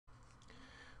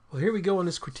Well, here we go in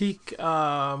this critique.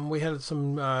 We had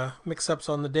some mix-ups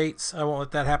on the dates. I won't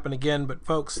let that happen again. But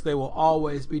folks, they will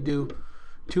always be due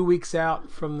 2 weeks out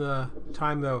from the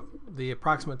time the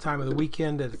approximate time of the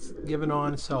weekend that it's given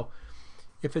on. So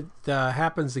if it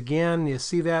happens again, you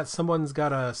see that someone's got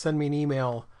to send me an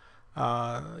email.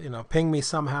 Ping me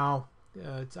somehow.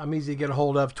 I'm easy to get a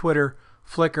hold of. Twitter,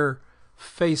 Flickr,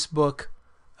 Facebook,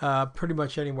 pretty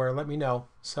much anywhere. Let me know.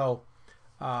 So.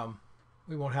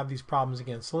 We won't have these problems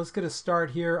again. So let's get a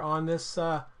start here on this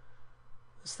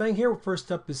this thing here. First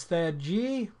up is Thad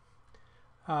G.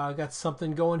 Got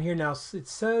something going here now. It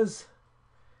says,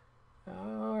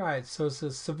 all right. So it's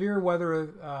a severe weather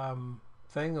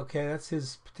thing. Okay, that's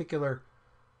his particular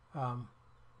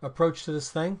approach to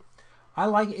this thing. I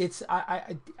like it's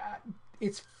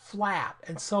it's flat,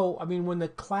 and so I mean when the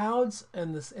clouds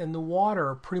and the water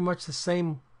are pretty much the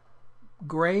same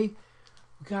gray.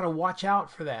 We got to watch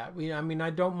out for that. I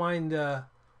don't mind.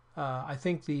 I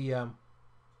think the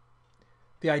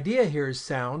idea here is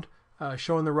sound,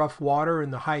 showing the rough water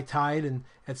and the high tide and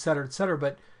et cetera, et cetera.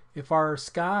 But if our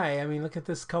sky, look at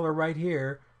this color right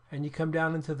here, and you come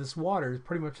down into this water, it's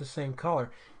pretty much the same color.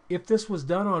 If this was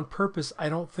done on purpose, I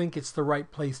don't think it's the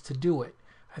right place to do it.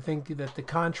 I think that the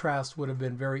contrast would have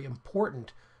been very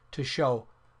important to show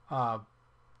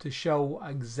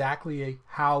exactly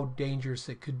how dangerous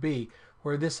it could be.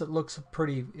 Where this it looks a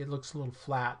little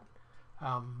flat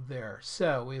there.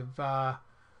 So we've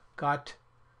got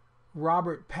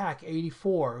Robert Pack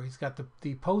 84. He's got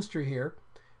the poster here,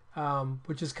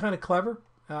 which is kind of clever.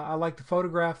 I like the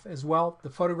photograph as well. The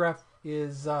photograph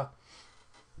is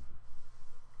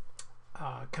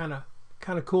kind of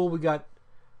cool. We got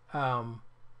the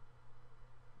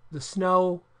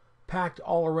snow packed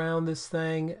all around this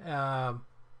thing.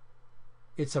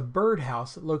 It's a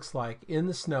birdhouse, it looks like, in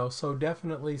the snow. So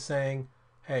definitely saying,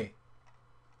 hey,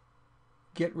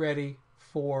 get ready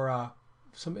for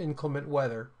some inclement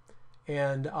weather.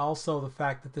 And also the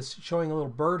fact that this showing a little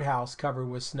birdhouse covered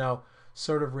with snow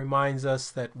sort of reminds us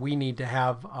that we need to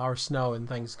have our snow and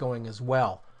things going as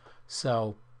well.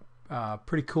 So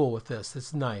pretty cool with this.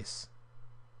 It's nice.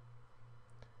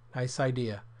 Nice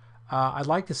idea. I'd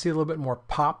like to see a little bit more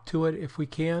pop to it if we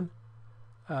can.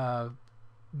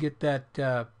 Get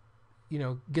that,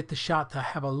 get the shot to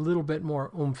have a little bit more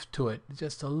oomph to it.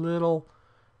 Just a little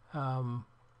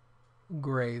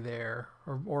gray there,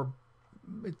 or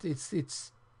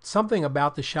it's something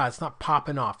about the shot. It's not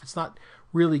popping off. It's not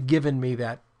really giving me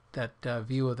that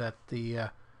view of that the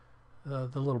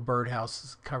little birdhouse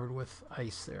is covered with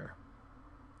ice there.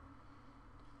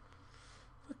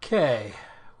 Okay,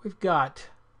 we've got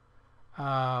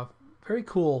very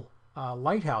cool.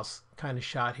 Lighthouse kind of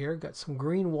shot here. Got some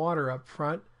green water up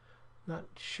front. Not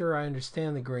sure I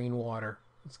understand the green water.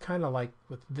 It's kind of like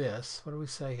with this. What do we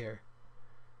say here?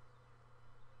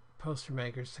 Poster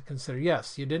makers to consider.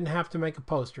 Yes, you didn't have to make a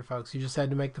poster, folks. You just had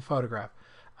to make the photograph.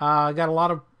 Got a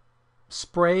lot of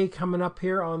spray coming up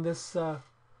here on this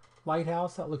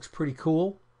lighthouse. That looks pretty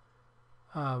cool.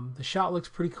 The shot looks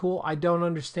pretty cool. I don't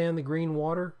understand the green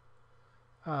water.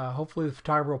 Hopefully the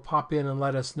photographer will pop in and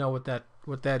let us know what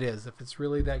that is, if it's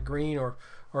really that green or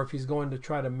if he's going to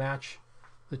try to match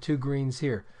the two greens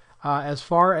here. As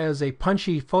far as a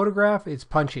punchy photograph, it's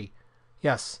punchy.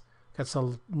 Yes, got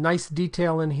some nice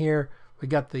detail in here. We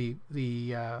got the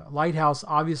lighthouse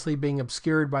obviously being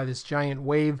obscured by this giant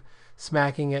wave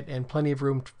smacking it, and plenty of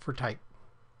room for type.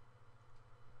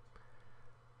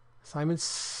 Simon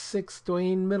 6,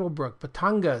 Dwayne Middlebrook,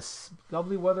 Batangas,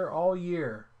 lovely weather all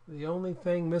year. The only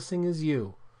thing missing is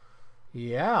you.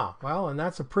 Yeah, well, and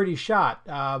that's a pretty shot.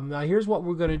 Now here's what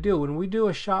we're going to do. When we do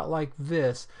a shot like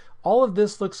this, all of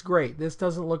this looks great. This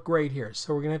doesn't look great here.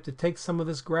 So we're going to have to take some of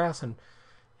this grass and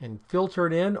filter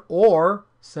it in, or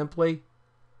simply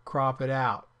crop it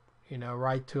out.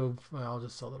 Right to, well,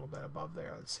 just a little bit above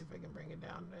there. Let's see if I can bring it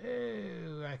down.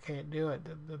 Ew, I can't do it.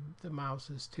 The mouse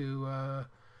is too...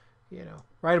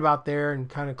 right about there, and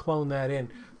kind of clone that in.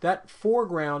 That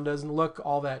foreground doesn't look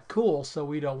all that cool, so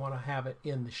we don't want to have it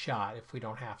in the shot if we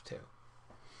don't have to.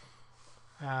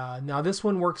 Now this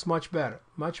one works much better.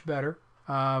 We're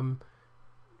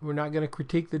not going to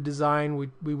critique the design.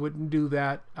 We wouldn't do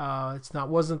that.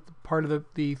 Wasn't part of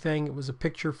the thing. It was a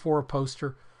picture for a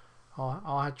poster.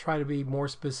 I'll try to be more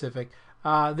specific.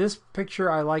 This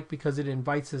picture I like because it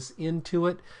invites us into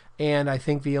it, and I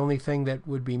think the only thing that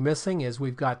would be missing is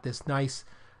we've got this nice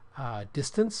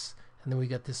distance, and then we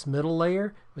got this middle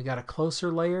layer. We got a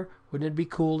closer layer. Wouldn't it be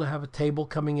cool to have a table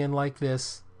coming in like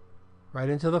this, right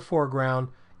into the foreground,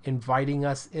 inviting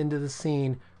us into the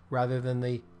scene rather than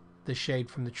the shade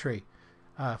from the tree?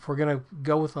 If we're going to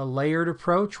go with a layered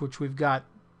approach, which we've got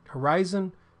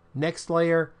horizon next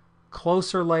layer,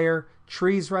 closer layer,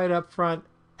 trees right up front.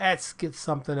 Let's get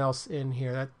something else in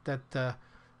here.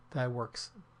 That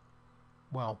works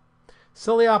well.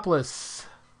 Ciliopolis.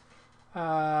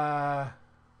 Yeah,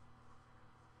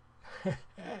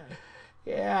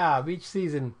 beach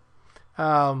season.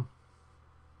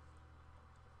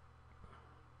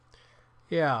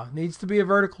 Yeah, needs to be a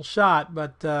vertical shot,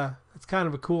 but it's kind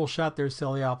of a cool shot there,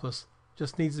 Ciliopolis.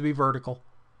 Just needs to be vertical.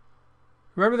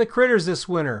 Remember the critters this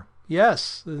winter?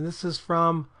 Yes, and this is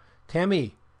from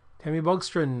Tammy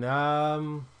Bogstrand.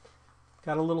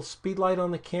 Got a little speed light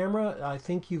on the camera. I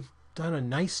think you've done a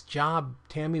nice job,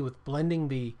 Tammy, with blending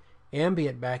the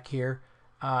ambient back here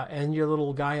and your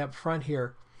little guy up front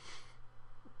here.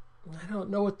 I don't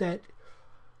know what that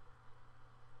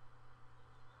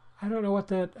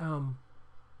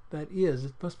that is.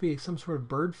 It must be some sort of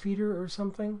bird feeder or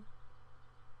something.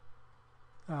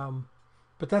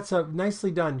 But that's a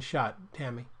nicely done shot,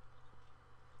 Tammy.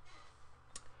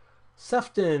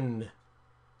 Sefton.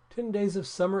 10 days of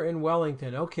summer in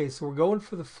Wellington. Okay, so we're going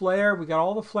for the flare. We got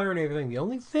all the flare and everything. The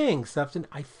only thing, Sefton,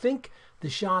 I think the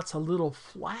shot's a little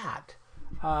flat.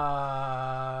 It's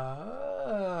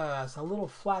a little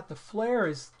flat. The flare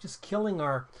is just killing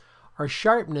our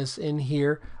sharpness in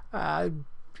here.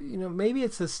 Maybe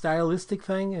it's a stylistic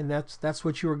thing, and that's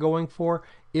what you were going for.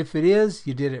 If it is,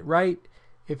 you did it right.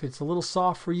 If it's a little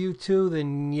soft for you too,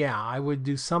 then yeah, I would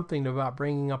do something about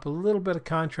bringing up a little bit of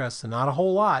contrast, and not a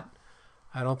whole lot.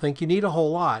 I don't think you need a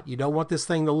whole lot. You don't want this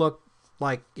thing to look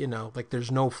like, like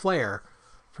there's no flare,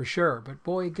 for sure. But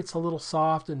boy, it gets a little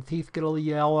soft, and teeth get a little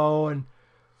yellow, and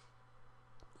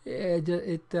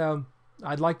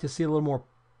I'd like to see a little more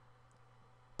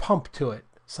pump to it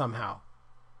somehow.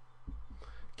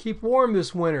 Keep warm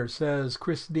this winter, says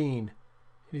Chris Dean.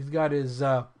 He's got his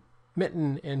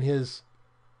mitten and his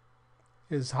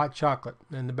hot chocolate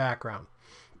in the background.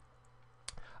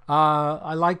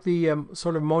 I like the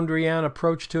sort of Mondrian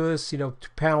approach to this, 2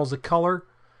 panels of color,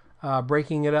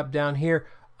 breaking it up down here.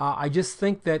 I just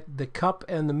think that the cup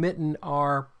and the mitten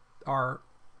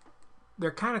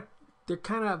they're kind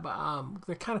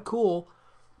of cool,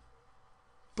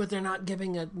 but they're not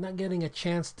getting a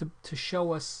chance to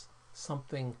show us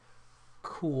something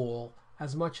cool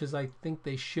as much as I think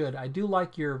they should. I do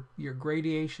like your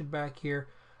gradation back here.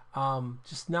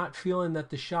 Just not feeling that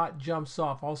the shot jumps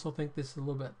off. Also think this is a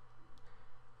little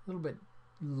bit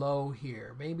low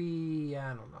here. Maybe, I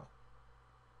don't know,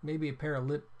 maybe a pair of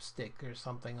lipstick or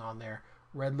something on there.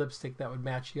 Red lipstick that would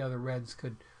match the other reds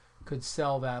could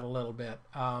sell that a little bit.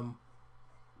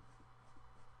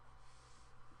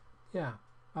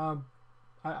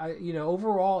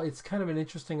 Overall it's kind of an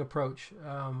interesting approach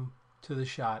to the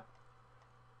shot.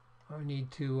 I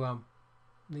need to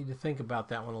think about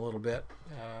that one a little bit.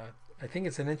 I think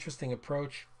it's an interesting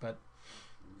approach, but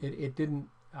it didn't.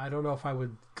 I don't know if I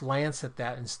would glance at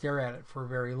that and stare at it for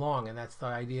very long. And that's the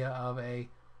idea of a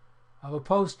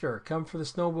poster. Come for the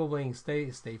snowmobiling, stay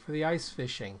for the ice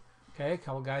fishing. Okay, a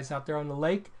couple guys out there on the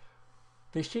lake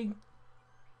fishing.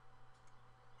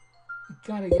 You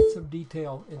gotta get some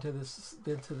detail into this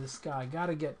sky.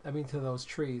 To those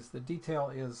trees. The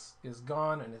detail is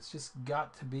gone, and it's just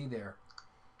got to be there.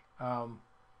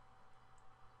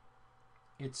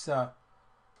 It's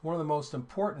one of the most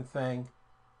important things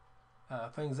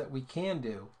that we can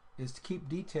do is to keep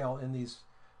detail in these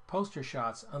poster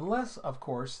shots, unless, of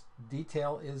course,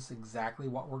 detail is exactly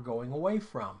what we're going away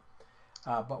from.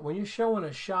 But when you're showing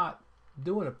a shot,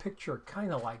 doing a picture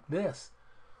kind of like this,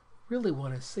 really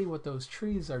want to see what those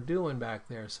trees are doing back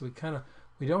there. So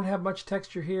we don't have much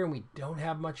texture here, and we don't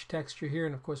have much texture here,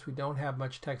 and of course we don't have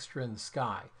much texture in the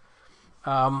sky.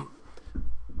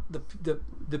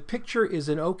 The picture is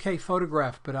an okay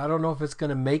photograph, but I don't know if it's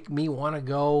going to make me want to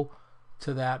go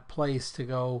to that place to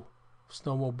go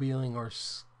snowmobiling or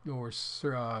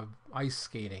ice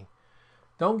skating.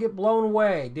 Don't get blown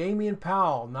away. Damian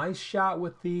Powell, nice shot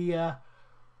with the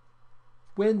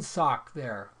windsock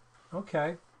there.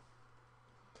 Okay.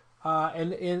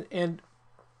 And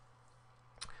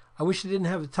I wish it didn't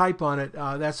have the type on it.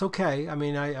 That's okay. I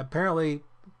mean, apparently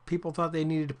people thought they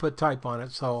needed to put type on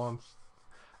it, so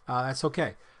that's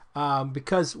okay.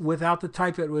 Because without the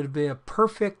type, it would be a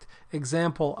perfect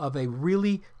example of a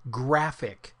really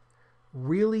graphic,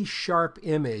 really sharp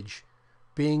image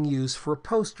being used for a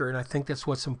poster, and I think that's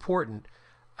what's important.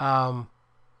 The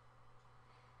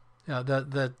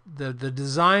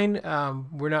design,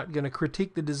 we're not going to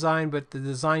critique the design, but the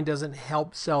design doesn't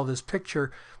help sell this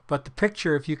picture. But the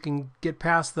picture, if you can get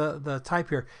past the type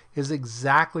here, is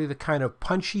exactly the kind of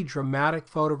punchy, dramatic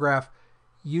photograph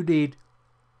you need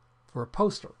for a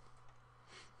poster.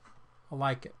 I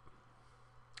like it.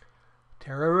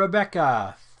 Tara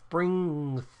Rebecca,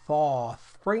 spring thaw,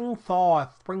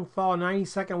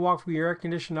 90-second walk from your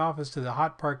air-conditioned office to the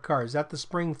hot parked car. Is that the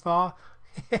spring thaw?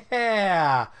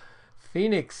 Yeah,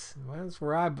 Phoenix. That's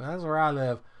where I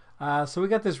live. So we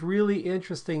got this really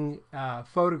interesting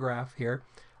photograph here,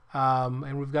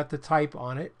 and we've got the type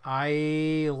on it.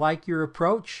 I like your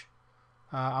approach.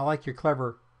 I like your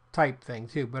clever type thing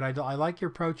too, but I like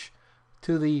your approach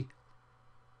to the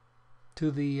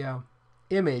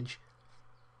image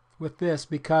with this,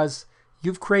 because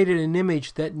you've created an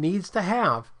image that needs to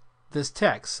have this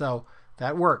text. So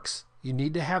that works. You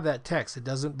need to have that text.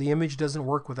 The image doesn't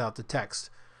work without the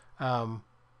text.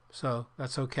 So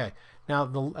that's okay.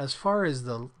 Now, as far as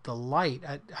the light,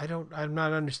 I'm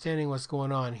not understanding what's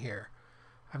going on here.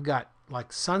 I've got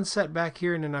like sunset back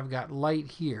here, and then I've got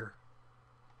light here.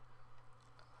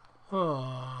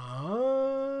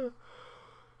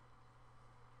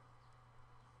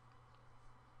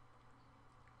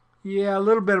 Yeah, a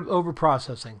little bit of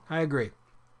overprocessing. I agree.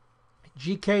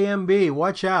 GKMB,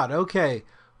 watch out. Okay,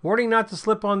 warning not to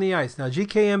slip on the ice. Now,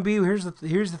 GKMB,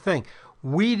 here's the thing.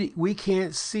 We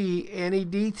can't see any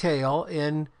detail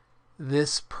in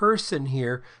this person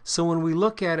here, so when we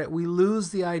look at it, we lose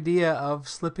the idea of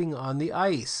slipping on the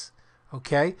ice.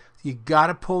 Okay, you got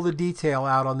to pull the detail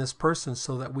out on this person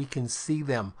so that we can see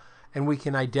them and we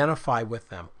can identify with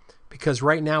them. Because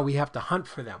right now we have to hunt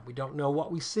for them. We don't know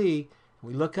what we see.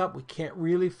 We look up, we can't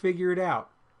really figure it out.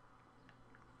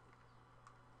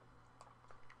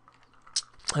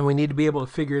 And we need to be able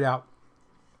to figure it out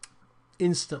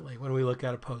instantly when we look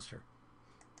at a poster.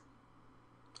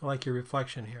 I like your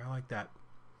reflection here. I like that.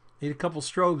 Need a couple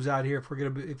strobes out here if we're gonna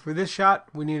be, for this shot.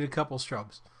 We need a couple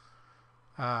strobes.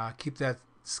 Keep that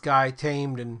sky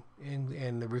tamed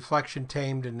and the reflection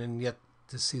tamed, and then yet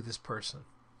to see this person.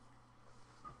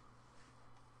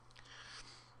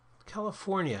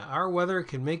 California, our weather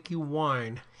can make you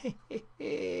whine.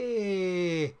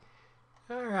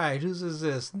 All right, whose is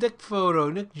this? Nick Photo,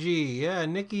 Nick G. Yeah,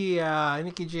 Nikki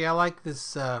G. I like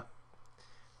this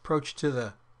approach to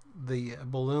the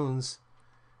balloons.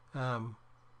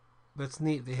 That's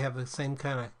neat. They have the same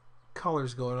kind of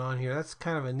colors going on here. That's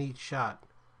kind of a neat shot,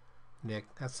 Nick.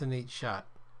 That's a neat shot.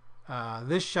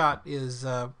 This shot is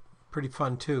pretty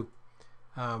fun too.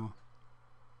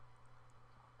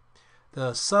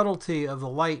 The subtlety of the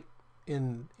light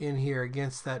in here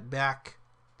against that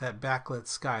backlit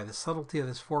sky. The subtlety of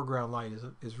this foreground light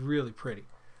is really pretty.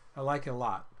 I like it a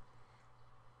lot.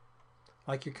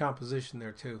 I like your composition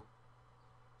there too.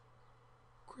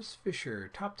 Chris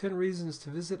Fisher, top 10 reasons to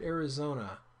visit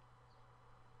Arizona.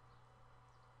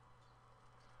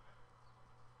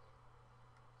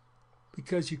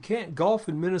 Because you can't golf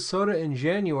in Minnesota in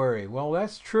January. Well,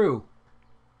 that's true.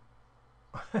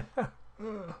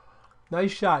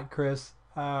 Nice shot, Chris.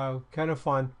 Kind of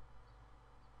fun.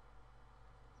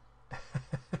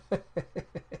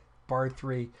 Bar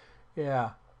 3.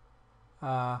 Yeah.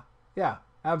 Yeah,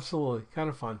 absolutely. Kind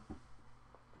of fun.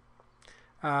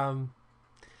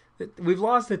 We've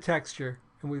lost the texture,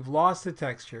 and we've lost the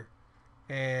texture,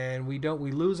 and we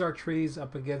lose our trees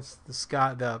up against the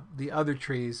sky, the other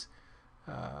trees.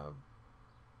 I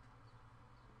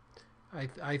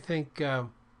think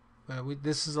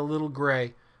this is a little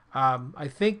gray. I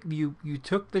think you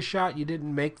took the shot, you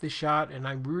didn't make the shot, and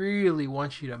I really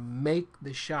want you to make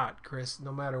the shot, Chris.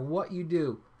 No matter what you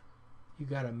do, you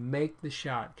got to make the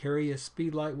shot. Carry a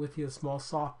speed light with you, a small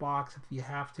softbox if you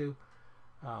have to.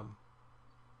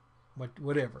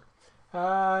 Whatever.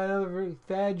 Another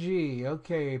Thad G.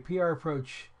 Okay, PR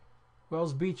approach.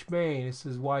 Wells Beach, Maine. This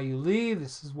is why you leave.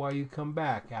 This is why you come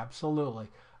back. Absolutely.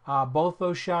 Both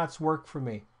those shots work for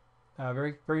me.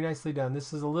 Very, very nicely done.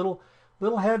 This is a little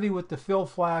heavy with the fill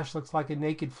flash. Looks like a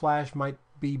naked flash might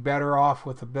be better off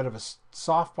with a bit of a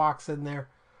softbox in there.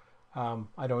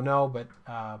 I don't know, but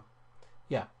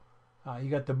yeah.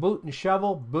 You got the boot and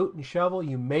shovel.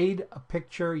 You made a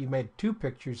picture. You made 2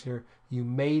 pictures here. You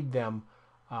made them.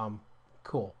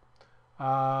 Cool.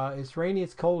 It's rainy,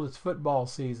 it's cold, it's football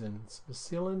season. It's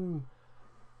Bacillin.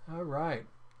 All right.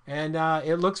 And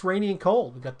it looks rainy and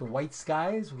cold. We got the white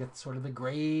skies. We got sort of the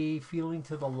gray feeling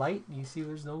to the light. You see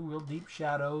there's no real deep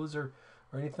shadows or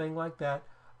anything like that.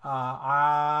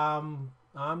 I'm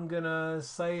going to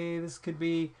say this could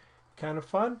be kind of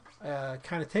fun.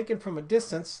 Kind of taken from a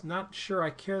distance. Not sure I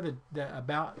care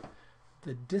about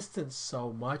the distance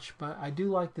so much, but I do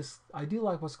like this. I do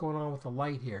like what's going on with the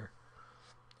light here.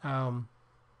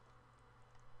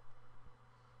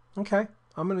 Okay.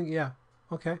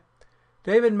 Okay.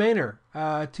 David Maynard,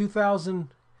 2000.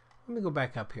 Let me go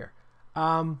back up here.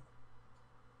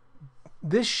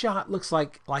 This shot looks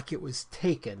like it was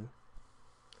taken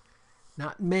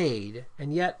not made,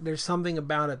 and yet there's something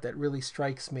about it that really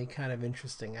strikes me kind of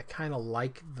interesting. I kind of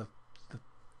like the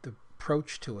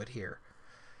approach to it here.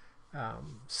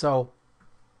 So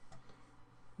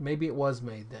maybe it was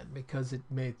made then, because it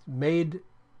made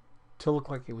to look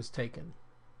like it was taken.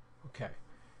 Okay.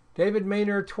 David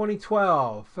Maynard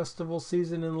 2012 festival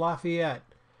season in Lafayette.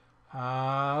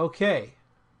 Okay.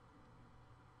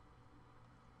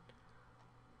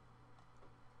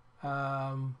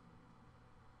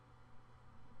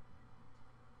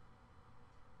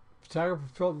 Photographer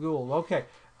Philip Gould. Okay.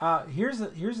 Here's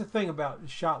the thing about a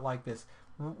shot like this.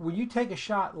 When you take a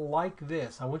shot like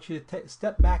this, I want you to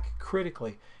step back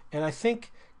critically. And I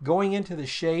think going into the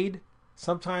shade,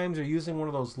 sometimes you're using one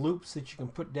of those loops that you can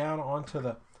put down onto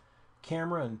the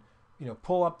camera and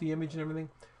pull up the image and everything.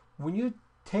 When you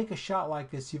take a shot like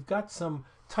this, you've got some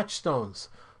touchstones.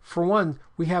 For one,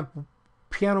 we have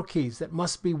piano keys that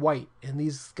must be white, and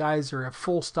these guys are a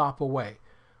full stop away.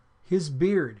 His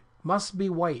beard must be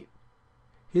white.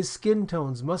 His skin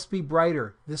tones must be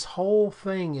brighter. This whole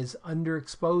thing is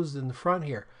underexposed in the front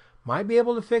here. Might be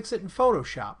able to fix it in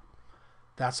Photoshop.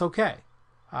 That's okay.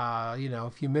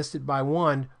 If you missed it by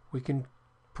 1, we can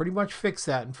pretty much fix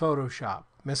that in Photoshop.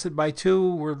 Miss it by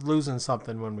 2, we're losing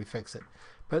something when we fix it.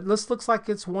 But this looks like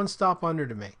it's 1 stop under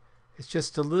to me. It's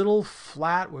just a little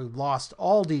flat. We've lost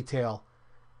all detail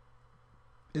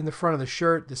in the front of the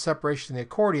shirt, the separation of the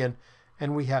accordion,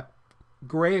 and we have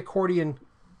gray accordion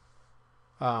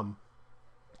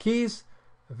keys,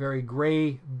 a very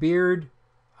gray beard,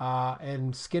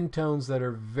 and skin tones that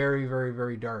are very, very,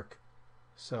 very dark.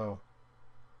 So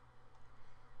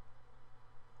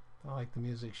I like the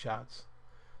music shots.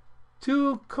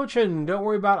 To Cochin, don't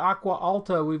worry about Aqua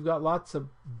Alta. We've got lots of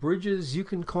bridges you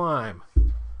can climb.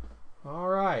 All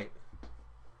right.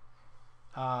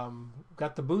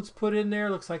 Got the boots put in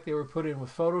there. Looks like they were put in with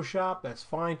Photoshop. That's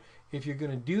fine. If you're going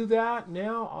to do that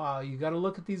now, you got to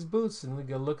look at these boots and you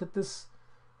got to look at this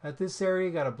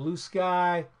area. Got a blue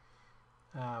sky.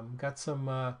 Got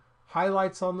some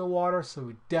highlights on the water, so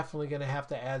we're definitely going to have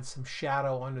to add some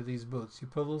shadow under these boots. You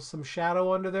put some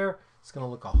shadow under there, it's going to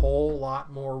look a whole lot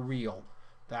more real.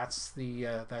 That's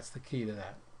the key to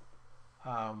that.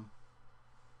 All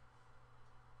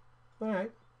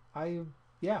right,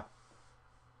 yeah,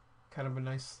 kind of a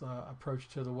nice approach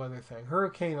to the weather thing.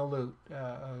 Hurricane Alert.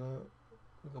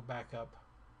 We'll go back up.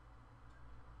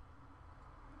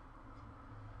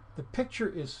 The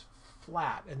picture is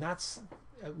flat, and that's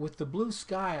with the blue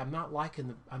sky. I'm not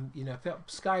liking if that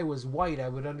sky was white, I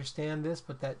would understand this,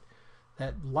 but that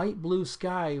light blue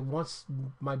sky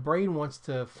my brain wants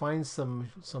to find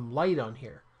some light on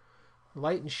here,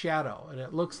 light and shadow, and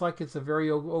it looks like it's a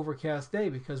very overcast day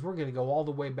because we're going to go all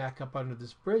the way back up under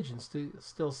this bridge and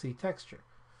still see texture.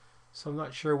 So I'm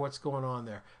not sure what's going on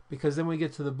there, because then we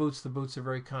get to the boots are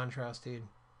very contrasty.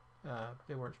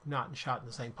 They were not shot in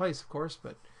the same place, of course,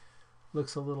 but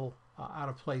looks a little out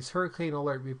of place. Hurricane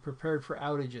alert, be prepared for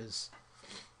outages.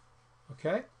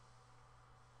 Okay.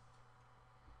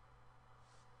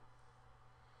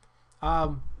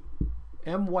 M.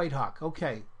 Whitehawk.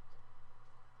 Okay.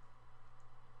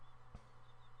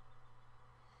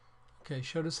 Okay,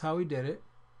 showed us how he did it.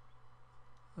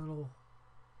 Little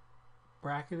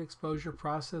bracket exposure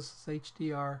process as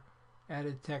HDR,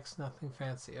 added text, nothing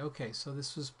fancy. Okay, so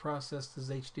this was processed as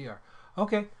HDR.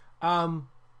 Okay.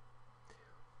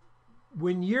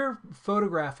 When you're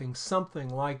photographing something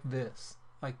like this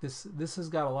has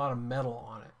got a lot of metal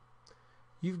on it.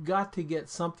 You've got to get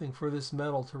something for this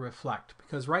metal to reflect,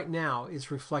 because right now it's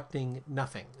reflecting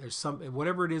nothing. There's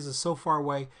whatever it is so far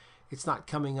away, it's not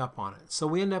coming up on it. So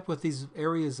we end up with these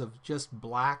areas of just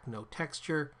black, no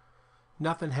texture,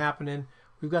 nothing happening.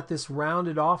 We've got this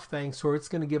rounded off thing, so it's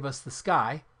going to give us the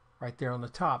sky right there on the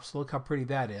top. So look how pretty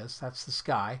that is. That's the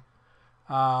sky.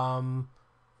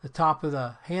 The top of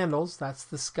the handles, that's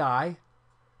the sky.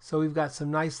 So we've got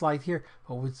some nice light here,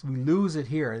 but we lose it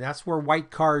here, and that's where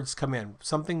white cards come in.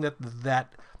 Something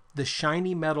that the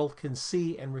shiny metal can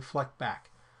see and reflect back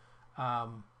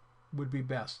would be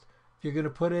best. If you're going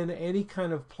to put in any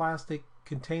kind of plastic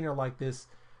container like this,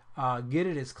 get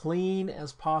it as clean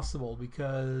as possible,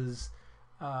 because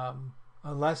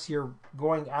unless you're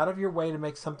going out of your way to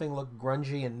make something look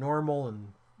grungy and normal and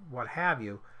what have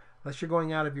you, unless you're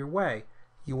going out of your way,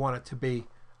 you want it to be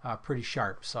pretty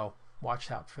sharp. So watch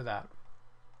out for that.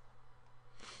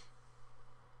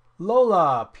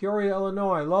 Lola, Peoria,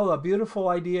 Illinois. Lola, beautiful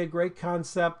idea, great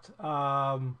concept.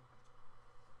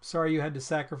 Sorry you had to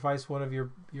sacrifice one of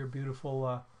your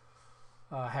beautiful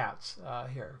hats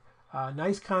here.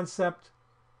 Nice concept.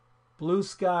 Blue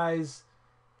skies,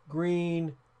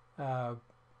 green,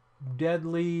 dead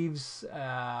leaves,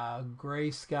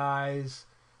 gray skies,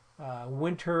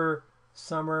 winter,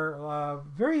 summer.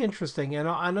 Very interesting.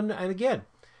 And again,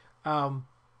 um,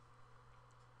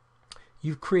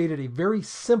 you've created a very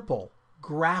simple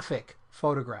graphic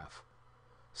photograph.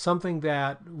 Something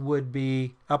that would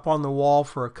be up on the wall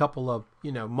for a couple of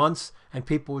months, and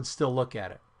people would still look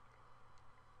at it.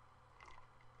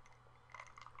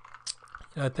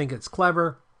 I think it's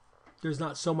clever. There's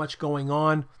not so much going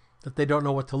on that they don't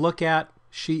know what to look at.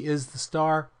 She is the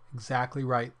star. Exactly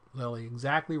right, Lily.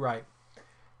 Exactly right.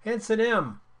 Henson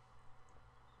M.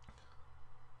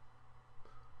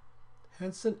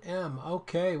 Henson M.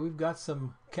 Okay, we've got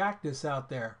some cactus out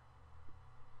there.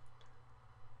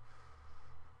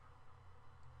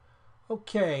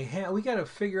 Okay, we got to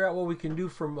figure out what we can do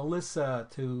for Melissa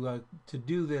to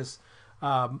do this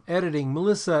editing.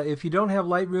 Melissa, if you don't have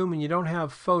Lightroom and you don't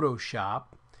have Photoshop,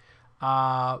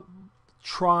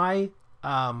 try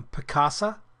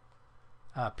Picasa,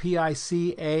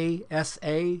 Picasa.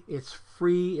 It's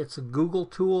free. It's a Google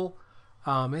tool.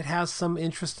 It has some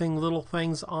interesting little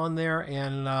things on there,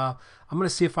 and I'm going to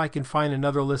see if I can find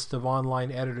another list of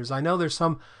online editors. I know there's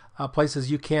some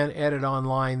places you can edit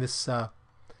online. This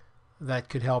that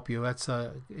could help you. That's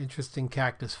an interesting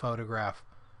cactus photograph.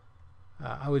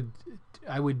 I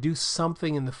would do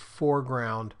something in the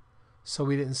foreground so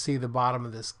we didn't see the bottom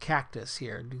of this cactus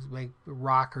here. Make a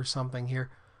rock or something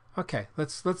here. Okay,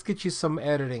 let's get you some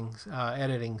editing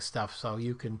stuff so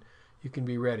you can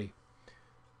be ready.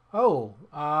 Oh,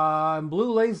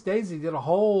 Blue Lace Daisy did a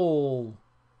whole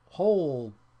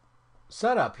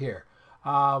setup here.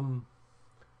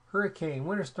 Hurricane,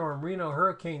 Winter Storm, Reno,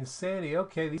 Hurricane Sandy.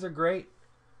 Okay, these are great.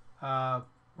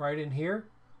 Right in here.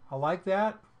 I like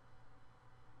that.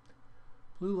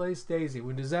 Blue Lace Daisy.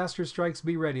 When disaster strikes,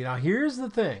 be ready. Now, here's the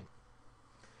thing.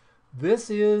 This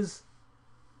is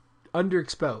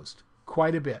underexposed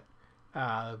quite a bit.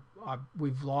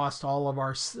 We've lost all of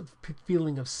our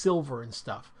feeling of silver and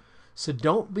stuff. So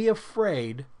don't be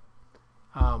afraid.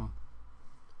 Blue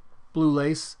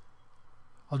Lace.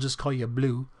 I'll just call you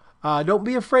Blue. Don't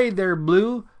be afraid there,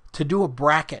 Blue, to do a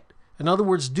bracket. In other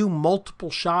words, do multiple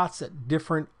shots at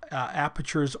different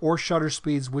apertures or shutter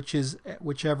speeds,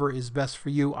 whichever is best for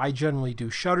you. I generally do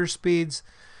shutter speeds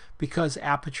because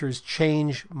apertures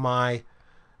change my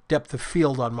depth of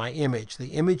field on my image.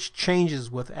 The image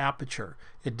changes with aperture.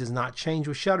 It does not change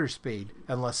with shutter speed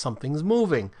unless something's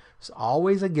moving. It's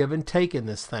always a give and take in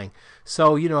this thing.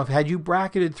 So, had you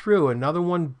bracketed through, another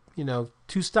one,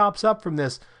 2 stops up from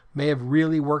this may have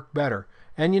really worked better.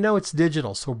 And it's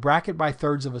digital, so bracket by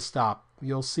thirds of a stop.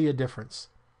 You'll see a difference.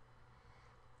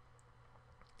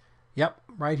 Yep,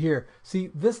 right here.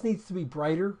 See, this needs to be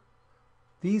brighter.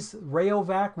 These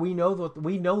Rayovac, we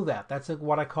know that. That's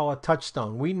what I call a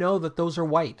touchstone. We know that those are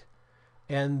white,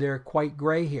 and they're quite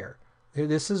gray here.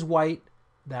 This is white.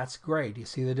 That's gray. Do you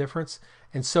see the difference?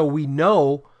 And so we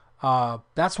know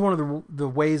that's one of the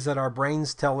ways that our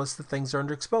brains tell us that things are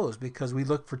underexposed, because we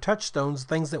look for touchstones,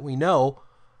 things that we know,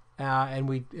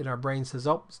 and our brain says,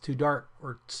 oh, it's too dark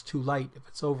or it's too light if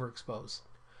it's overexposed.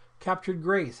 Captured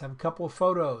Grace. Have a couple of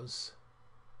photos.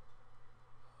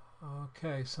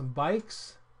 Okay, some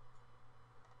bikes.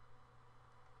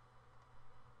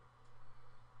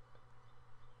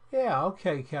 Yeah,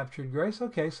 okay, Captured Grace.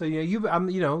 Okay, so you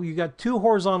got 2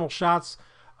 horizontal shots,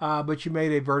 but you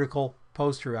made a vertical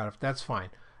poster out of it. That's fine,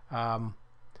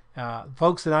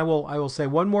 folks. And I will say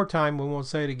one more time. We won't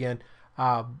say it again.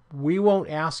 We won't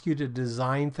ask you to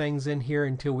design things in here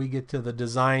until we get to the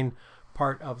design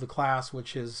part of the class,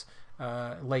 which is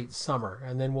late summer,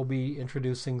 and then we'll be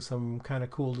introducing some kind of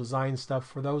cool design stuff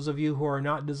for those of you who are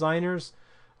not designers.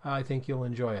 I think you'll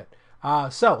enjoy it.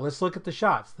 So let's look at the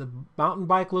shots. The mountain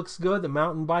bike looks good. The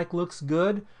mountain bike looks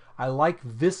good. I like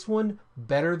this one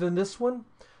better than this one.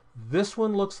 This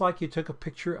one looks like you took a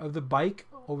picture of the bike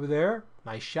over there.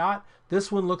 Nice shot.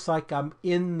 This one looks like I'm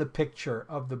in the picture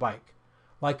of the bike,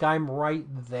 like I'm right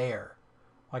there,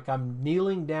 like I'm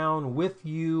kneeling down with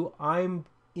you. I'm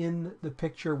in the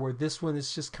picture, where this one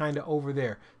is just kind of over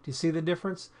there. Do you see the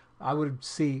difference? I would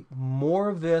see more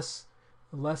of this,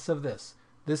 less of this.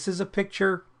 This is a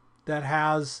picture that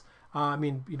has, a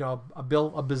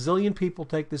bazillion people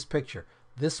take this picture.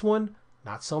 This one,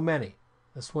 not so many.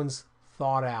 This one's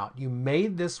thought out. You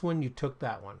made this one, you took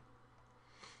that one.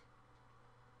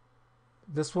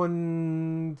 This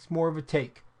one's more of a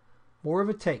take. More of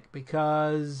a take,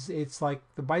 because it's like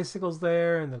the bicycle's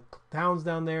there and the town's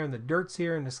down there and the dirt's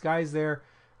here and the sky's there.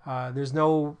 There's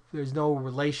no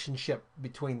relationship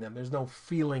between them. There's no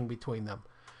feeling between them.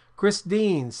 Chris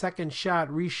Dean, second shot,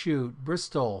 reshoot,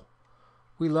 Bristol.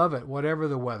 We love it, whatever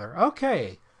the weather.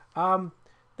 Okay. Now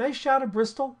nice shot of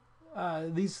Bristol.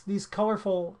 These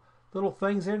colorful little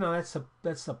things there. Now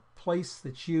that's a place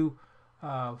that you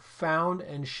found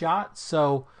and shot.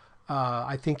 So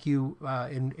I think you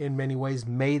in many ways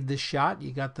made this shot.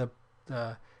 You got the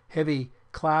heavy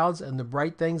clouds and the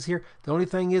bright things here. The only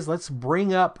thing is, let's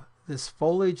bring up this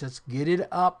foliage. Let's get it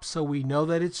up so we know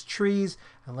that it's trees,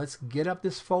 and let's get up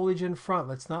this foliage in front.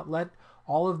 Let's not let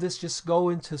all of this just go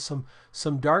into some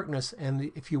darkness.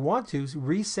 And if you want to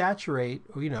resaturate,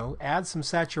 or, add some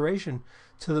saturation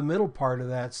to the middle part of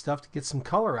that stuff to get some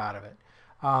color out of it.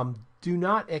 Do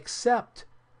not accept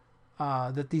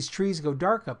that these trees go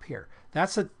dark up here.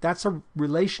 That's a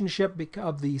relationship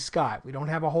of the sky. We don't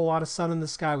have a whole lot of sun in the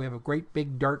sky. We have a great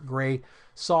big dark gray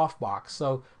softbox.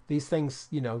 So these things,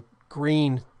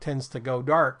 green tends to go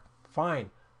dark. Fine.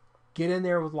 Get in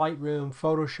there with Lightroom,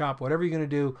 Photoshop, whatever you're going to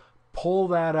do. Pull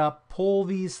that up. Pull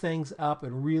these things up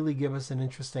and really give us an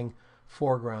interesting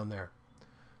foreground there.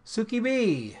 Suki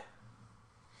B,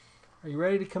 are you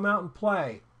ready to come out and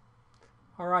play?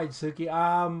 All right,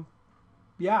 Suki.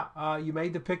 You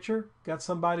made the picture. Got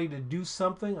somebody to do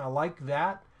something. I like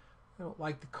that. I don't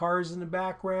like the cars in the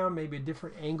background. Maybe a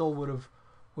different angle would have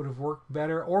worked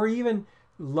better. Or even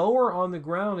lower on the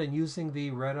ground and using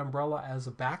the red umbrella as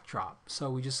a backdrop.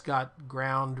 So we just got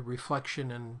ground,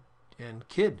 reflection, and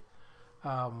kid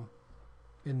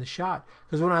in the shot.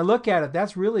 Because when I look at it,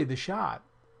 that's really the shot.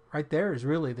 Right there is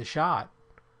really the shot.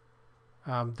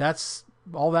 That's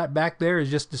all that back there is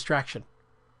just distraction.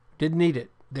 Didn't need it.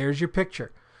 There's your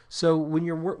picture. So when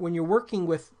you're working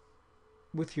with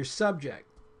your subject,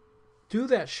 do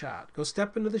that shot. Go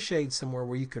step into the shade somewhere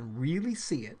where you can really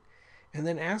see it, and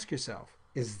then ask yourself,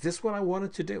 is this what I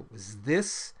wanted to do? Is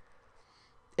this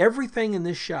everything in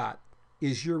this shot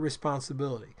is your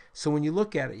responsibility? So when you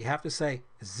look at it, you have to say,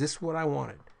 is this what I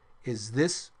wanted? Is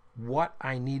this what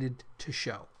I needed to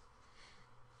show?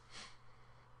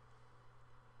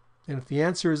 And if the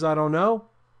answer is I don't know,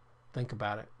 think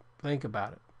about it. Think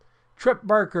about it. Trip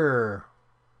Barker.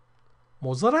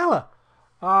 Mozzarella.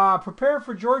 Prepare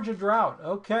for Georgia drought.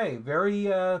 Okay,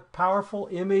 very powerful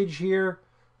image here.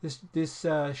 This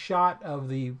shot of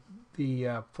the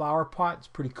flower pot is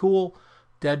pretty cool.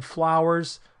 Dead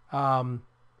flowers.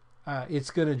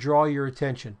 It's going to draw your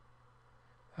attention.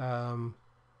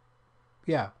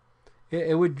 Yeah,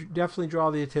 it would definitely draw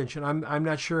the attention. I'm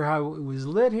not sure how it was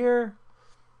lit here.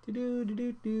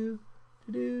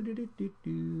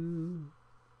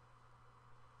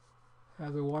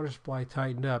 Have the water supply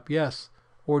tightened up? Yes,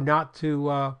 or not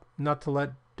to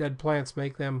let dead plants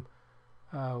make them.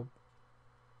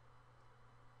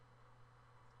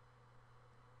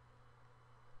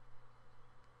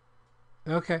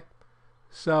 Okay,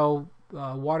 so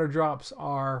water drops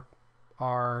are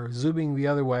zooming the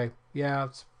other way. Yeah,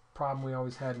 it's a problem we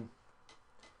always had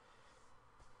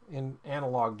in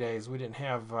analog days. We didn't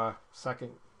have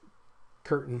second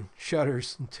curtain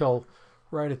shutters until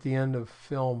right at the end of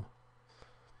film.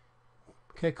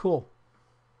 Okay, cool.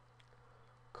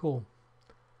 Cool.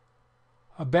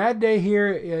 A bad day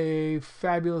here, a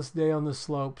fabulous day on the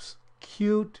slopes.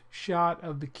 Cute shot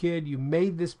of the kid. You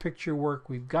made this picture work.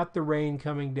 We've got the rain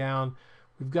coming down.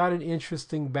 We've got an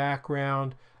interesting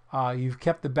background. You've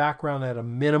kept the background at a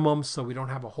minimum, so we don't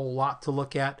have a whole lot to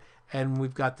look at. And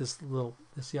we've got this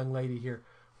young lady here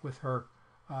with her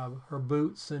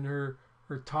boots and her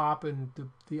top and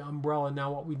the umbrella.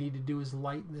 Now what we need to do is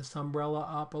lighten this umbrella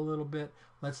up a little bit.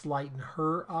 Let's lighten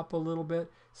her up a little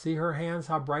bit. See her hands,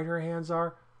 how bright her hands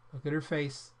are? Look at her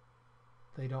face.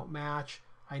 They don't match.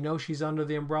 I know she's under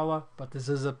the umbrella, but this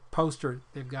is a poster.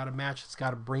 They've got to match. It's got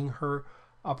to bring her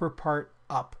upper part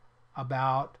up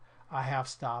about a half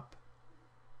stop.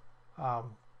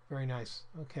 Very nice.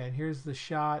 Okay, and here's the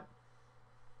shot.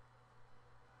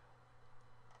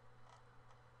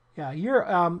 Yeah,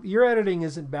 your editing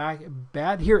isn't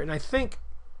bad here, and I think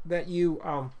that you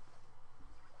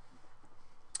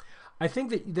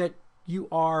that you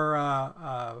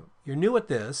are you're new at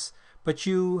this, but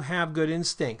you have good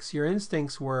instincts. Your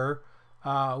instincts were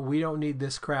we don't need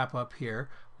this crap up here.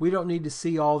 We don't need to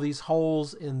see all these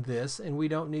holes in this, and we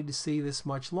don't need to see this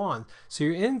much lawn. So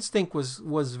your instinct was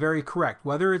very correct.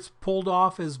 Whether it's pulled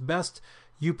off as best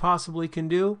you possibly can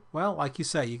do, well, like you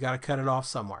say, you got to cut it off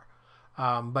somewhere.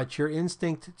 But your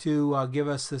instinct to give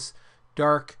us this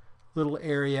dark little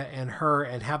area and her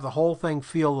and have the whole thing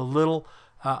feel a little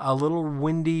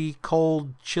windy,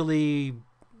 cold, chilly,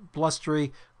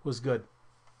 blustery was good.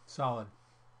 Solid.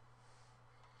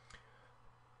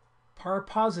 Par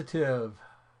positive,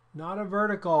 not a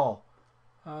vertical.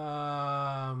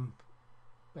 And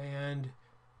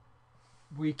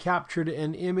we captured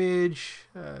an image.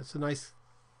 It's a nice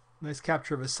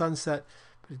capture of a sunset.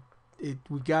 But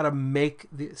we got to make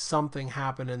something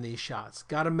happen in these shots.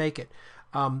 Got to make it.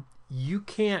 You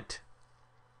can't,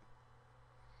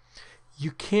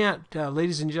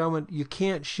 ladies and gentlemen, you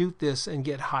can't shoot this and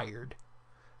get hired.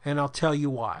 And I'll tell you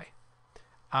why.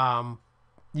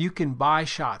 You can buy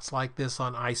shots like this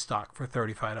on iStock for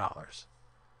 $35.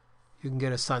 You can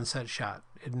get a sunset shot.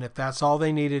 And if that's all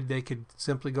they needed, they could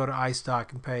simply go to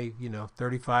iStock and pay,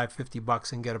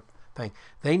 $35-$50 and get a thing.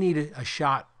 They needed a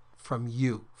shot from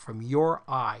you, from your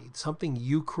eye, something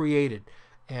you created.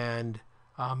 And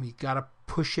you got to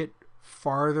push it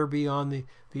farther beyond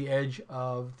the edge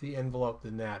of the envelope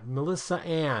than that. Melissa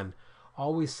Ann,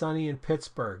 Always Sunny in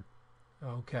Pittsburgh.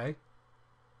 Okay.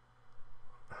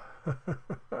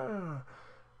 All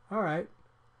right.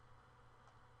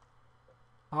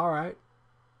 We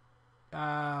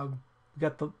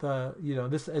got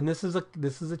this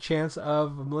is a chance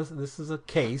of Melissa. This is a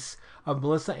case of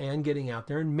Melissa Ann getting out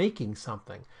there and making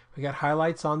something. We got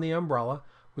highlights on the umbrella.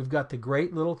 We've got the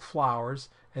great little flowers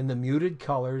and the muted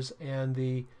colors and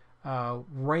the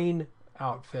rain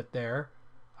outfit there.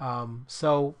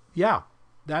 So yeah,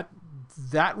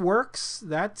 that works.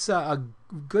 That's a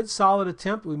good solid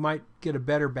attempt. We might get a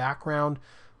better background,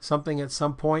 something at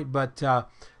some point, but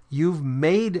you've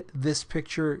made this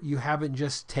picture. You haven't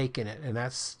just taken it, and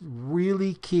that's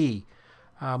really key,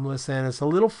 Melissa. And it's a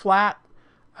little flat,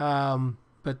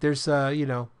 but there's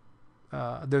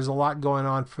there's a lot going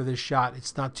on for this shot.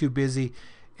 It's not too busy,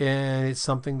 and it's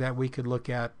something that we could look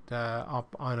at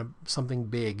up on something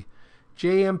big.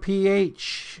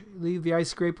 JMPH, leave the ice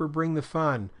scraper, bring the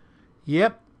fun.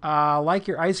 Yep, like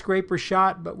your ice scraper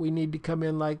shot, but we need to come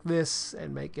in like this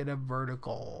and make it a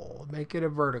vertical. Make it a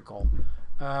vertical.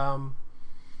 I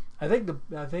think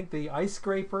the ice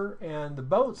scraper and the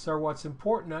boats are what's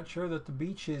important. Not sure that the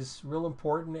beach is real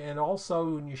important. And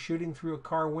also, when you're shooting through a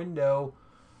car window,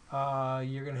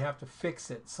 you're going to have to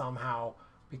fix it somehow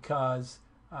because,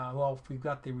 if we've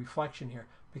got the reflection here,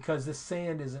 because this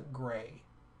sand isn't gray.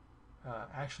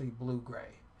 Actually blue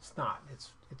gray. It's not.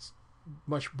 It's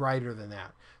much brighter than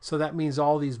that. So that means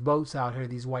all these boats out here,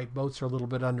 these white boats, are a little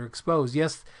bit underexposed.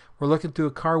 Yes, we're looking through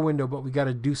a car window, but we got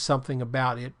to do something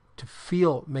about it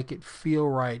to make it feel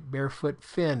right. Barefoot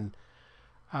Finn.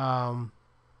 All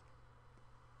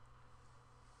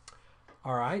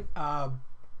right.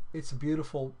 It's a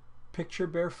beautiful picture,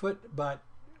 Barefoot, but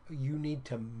you need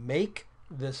to make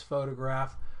this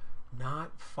photograph,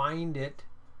 not find it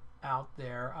out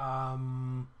there.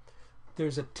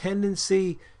 There's a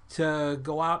tendency to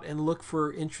go out and look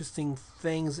for interesting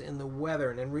things in the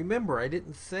weather. And remember, I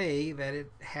didn't say that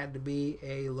it had to be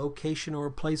a location or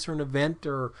a place or an event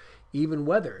or even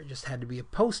weather. It just had to be a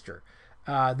poster.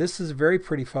 This is a very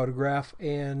pretty photograph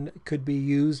and could be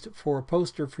used for a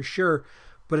poster for sure.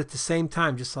 But at the same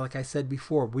time, just like I said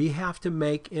before, we have to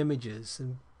make images.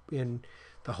 And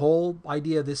the whole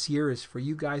idea this year is for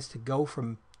you guys to go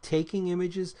from taking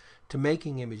images to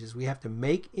making images. We have to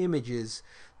make images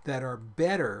that are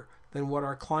better than what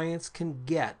our clients can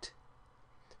get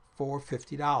for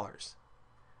 $50.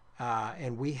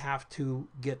 And we have to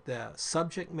get the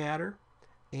subject matter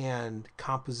and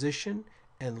composition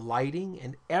and lighting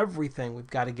and everything. We've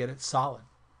got to get it solid.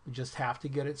 We just have to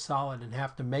get it solid and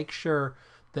have to make sure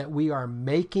that we are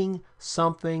making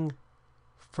something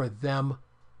for them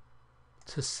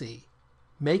to see,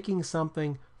 making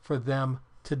something for them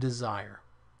to desire.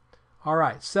 All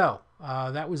right, so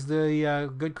that was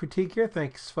the good critique here.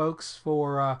 Thanks, folks,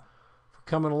 for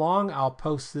coming along. I'll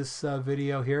post this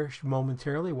video here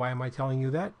momentarily. Why am I telling you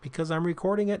that? Because I'm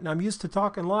recording it and I'm used to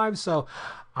talking live, so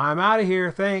I'm out of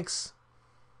here. Thanks.